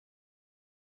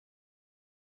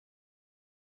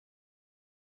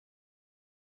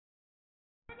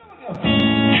Chevy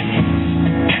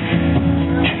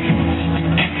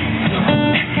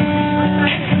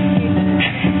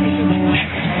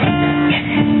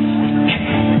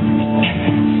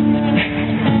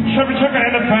Tucker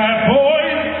and the Bad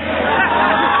Boys.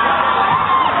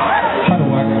 How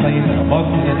do I explain that I must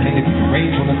entertain if you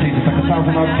rage on the stage? It's like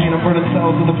 1,000 octane, I'm burning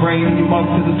cells in the brain, and you must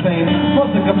do the same.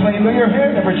 Mustn't complain, but your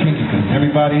hair never changes, cause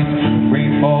everybody's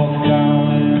rain falls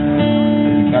down.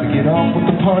 You gotta get off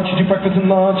with the punch, eat your breakfast and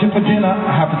lunch, and for dinner,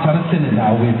 I have to try to send it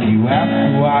now. If you ask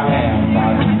who I am,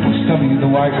 I'm Bushwalla,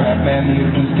 the white rap man, the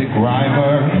acoustic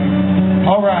rhymer.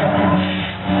 Alright,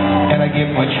 and I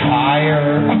get much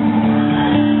higher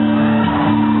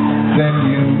than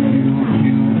you.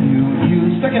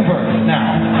 Second verse,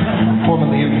 now.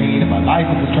 Formerly in pain, and my life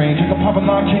is a strange. I can pop a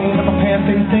knock chain, and my pants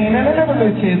ain't stained, and I never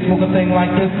miss kids smoke a thing like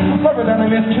this. Lover that I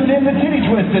miss, tune in the titty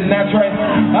twisted, and that's right,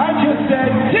 I just said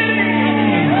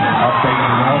titty! I'll say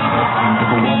you else,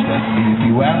 number one, let's see. If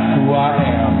you ask who I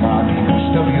am, I'm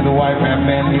Bushwalla, the white rap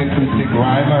man, the acoustic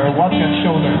rhymer. Watch that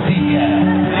shoulder,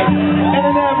 yeah. And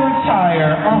I never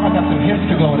tire. Oh, I got some hips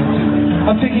to go into.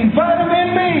 I'm taking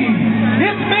vitamin B.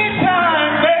 It's me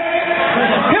time, baby.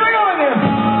 Here we go again.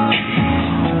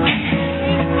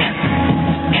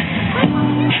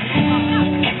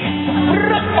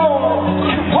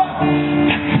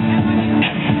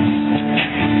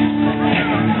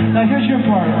 Now here's your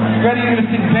part. Ready? You're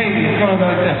gonna sing baby. It's gonna go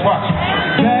like this. Watch.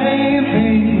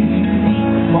 Baby.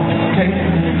 Okay.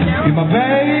 You're my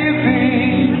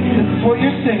baby. This is what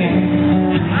you're singing.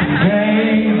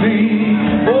 Baby.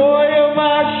 Oh, you're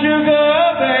my sugar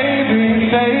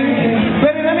baby. Baby.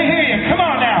 Baby, let me hear you. Come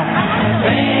on now.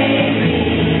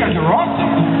 Baby. You guys are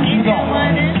awesome. Keep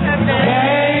going.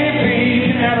 Baby.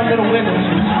 You can add a little wiggle.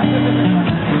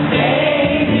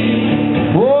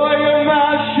 Baby. Oh, you're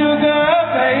my sugar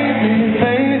baby.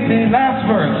 Last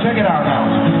verse, check it out now.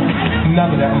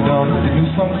 None of that was done. The new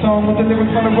song with the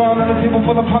lyrics on the run, on the table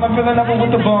full of pun, I'm filling up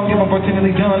with the bong. Yeah, I'm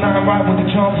virtually done. I'm right with the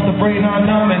chumps, the brain on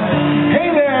numb. And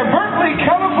hey there, Berkeley,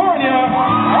 California. I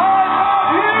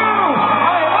love you.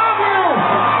 I love you.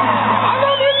 I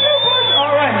love you too much.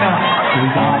 All right now.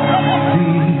 I'm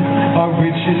the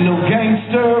original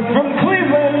gangster from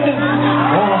Cleveland,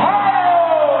 Ohio.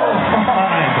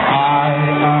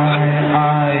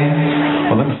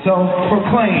 Well, I'm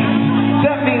self-proclaimed.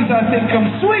 That means I think I'm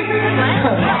sweet. If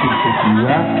you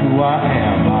ask who I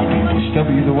am, I'm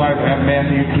Bushwalla, the white rap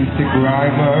man, the acoustic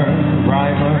rhymer.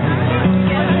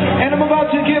 And I'm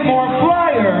about to get more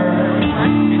flyer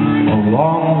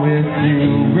along with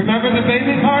you. Remember the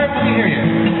baby part? Let me hear you.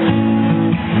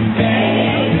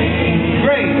 Baby.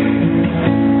 Great.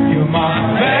 You're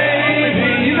my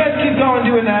baby. You guys keep going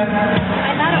doing that.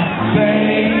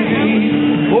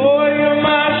 Baby. Oh, you're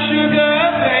my sugar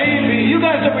baby. You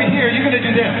guys over here, you're gonna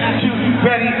do this. Two,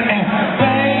 ready, and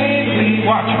baby.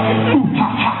 Watch. Ooh, ha,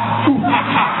 ha. Ooh, ha,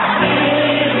 ha.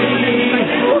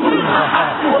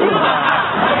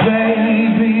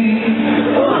 Baby.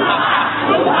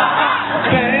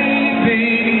 Baby.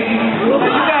 You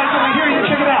guys over here, you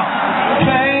check it out.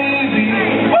 Baby.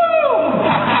 Woo!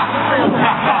 Ha, ha. Ooh,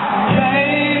 ha, ha.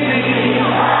 Baby.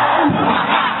 Ooh, ha,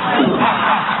 ha. Ooh, ha,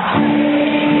 ha.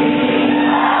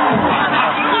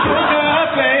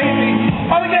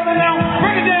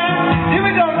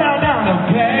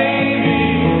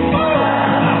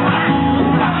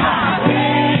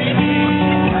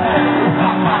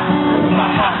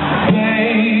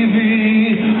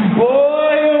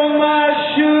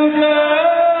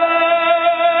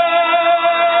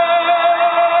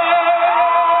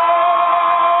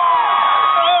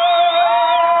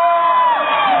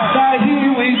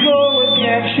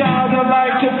 Child, I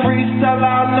like to freestyle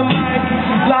on the mic.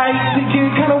 Like to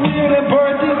get kind of weird and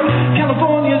birthday.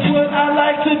 California's what I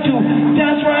like to do.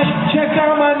 That's right. Check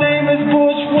out my name is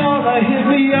Bushwalla. Hit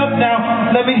me up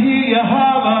now. Let me hear your heart.